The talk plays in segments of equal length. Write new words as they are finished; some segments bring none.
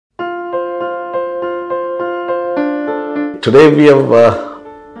Today we have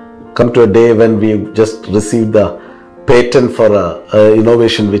come to a day when we just received the patent for an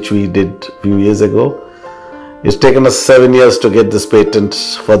innovation which we did a few years ago. It's taken us 7 years to get this patent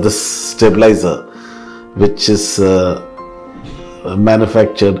for this stabilizer, which is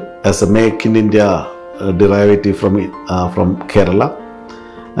manufactured as a Make in India derivative from Kerala,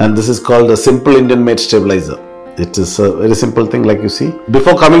 and this is called a simple Indian made stabilizer. It is a very simple thing, like you see.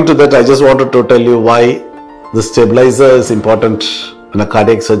 Before coming to that, I just wanted to tell you why the stabilizer is important in a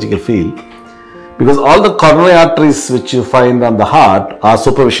cardiac surgical field, because all the coronary arteries which you find on the heart are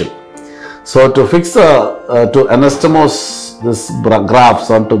superficial. So to fix to anastomose this grafts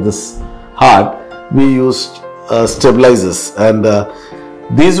onto this heart, we used stabilizers, and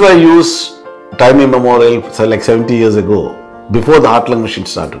these were used time immemorial, so like 70 years ago, before the heart-lung machine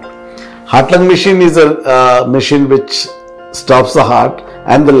started. Heart-lung machine is a machine which stops the heart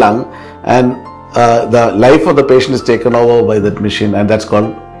and the lung, and the life of the patient is taken over by that machine, and that's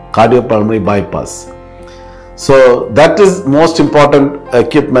called cardiopulmonary bypass. So that is most important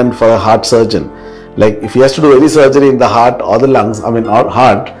equipment for a heart surgeon. Like if he has to do any surgery in the heart or the lungs, or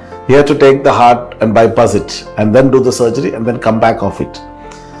heart, he has to take the heart and bypass it and then do the surgery and then come back off it.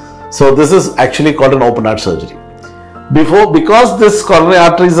 So this is actually called an open heart surgery. Because this coronary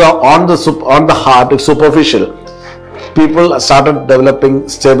arteries are on the heart, it's superficial, people started developing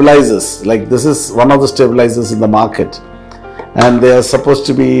stabilizers. Like this is one of the stabilizers in the market, and they are supposed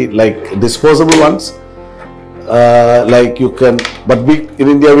to be like disposable ones. Like you can, but in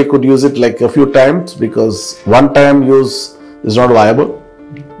India we could use it like a few times, because one time use is not viable.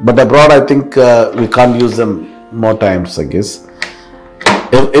 But abroad I think we can't use them more times, I guess.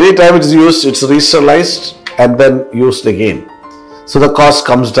 If any time it's used, it's re-sterilized and then used again. So the cost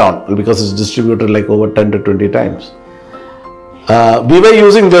comes down because it's distributed like over 10 to 20 times. We were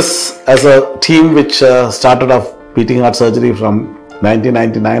using this as a team which started off beating heart surgery from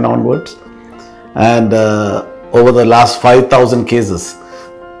 1999 onwards, and over the last 5,000 cases,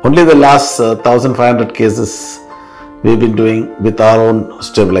 only the last 1,500 cases we've been doing with our own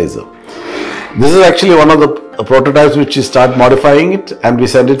stabilizer. This is actually one of the prototypes which we start modifying it, and we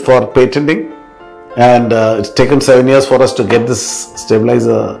send it for patenting, and it's taken 7 years for us to get this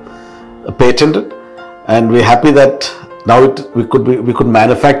stabilizer patented, and we're happy that now we could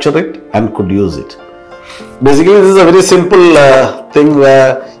manufacture it and could use it. Basically, this is a very simple thing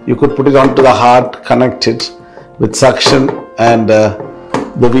where you could put it onto the heart, connect it with suction, and the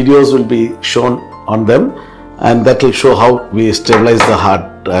videos will be shown on them, and that will show how we stabilize the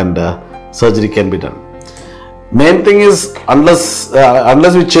heart and surgery can be done. Main thing is, unless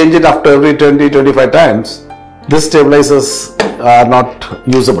we change it after every 20-25 times, these stabilizers are not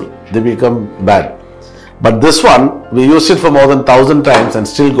usable. They become bad. But this one, we used it for more than 1,000 times and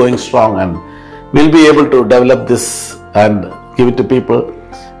still going strong, and we'll be able to develop this and give it to people,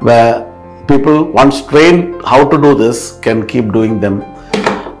 where people once trained how to do this can keep doing them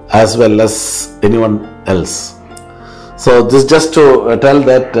as well as anyone else. So this just to tell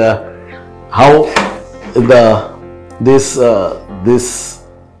that how these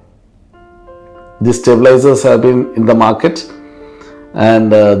stabilizers have been in the market,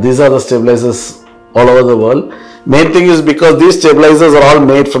 and these are the stabilizers all over the world. Main thing is because these stabilizers are all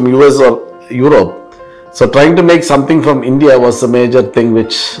made from US or Europe, so trying to make something from India was a major thing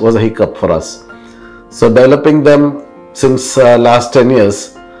which was a hiccup for us. So developing them since last 10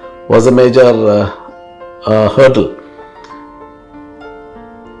 years was a major hurdle.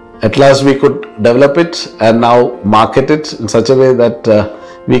 At last we could develop it and now market it in such a way that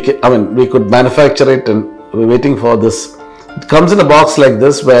we could manufacture it, and we're waiting for this. It comes in a box like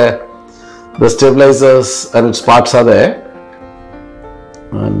this where the stabilizers and its parts are there,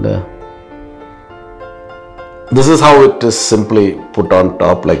 and this is how it is simply put on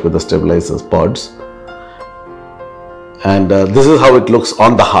top, like with the stabilizers pods, and this is how it looks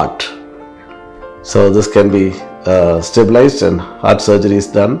on the heart. So this can be stabilized and heart surgery is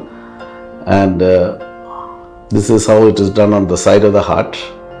done, and this is how it is done on the side of the heart.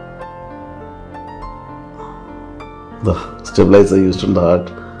 The stabilizer used on the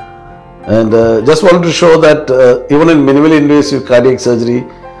heart, and just wanted to show that even in minimally invasive cardiac surgery,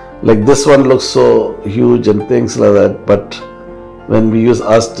 like this one looks so huge and things like that, but when we use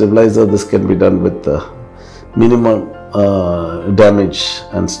our stabilizer, this can be done with minimum damage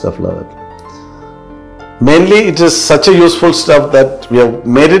and stuff like that. Mainly it is such a useful stuff that we have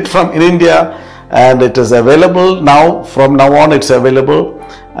made it in India, and it is available now. From now on it's available,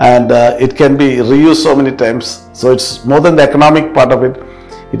 and it can be reused so many times. So it's more than the economic part of it.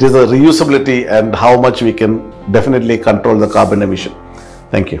 It is the reusability and how much we can definitely control the carbon emission.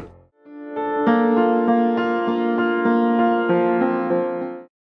 Thank you.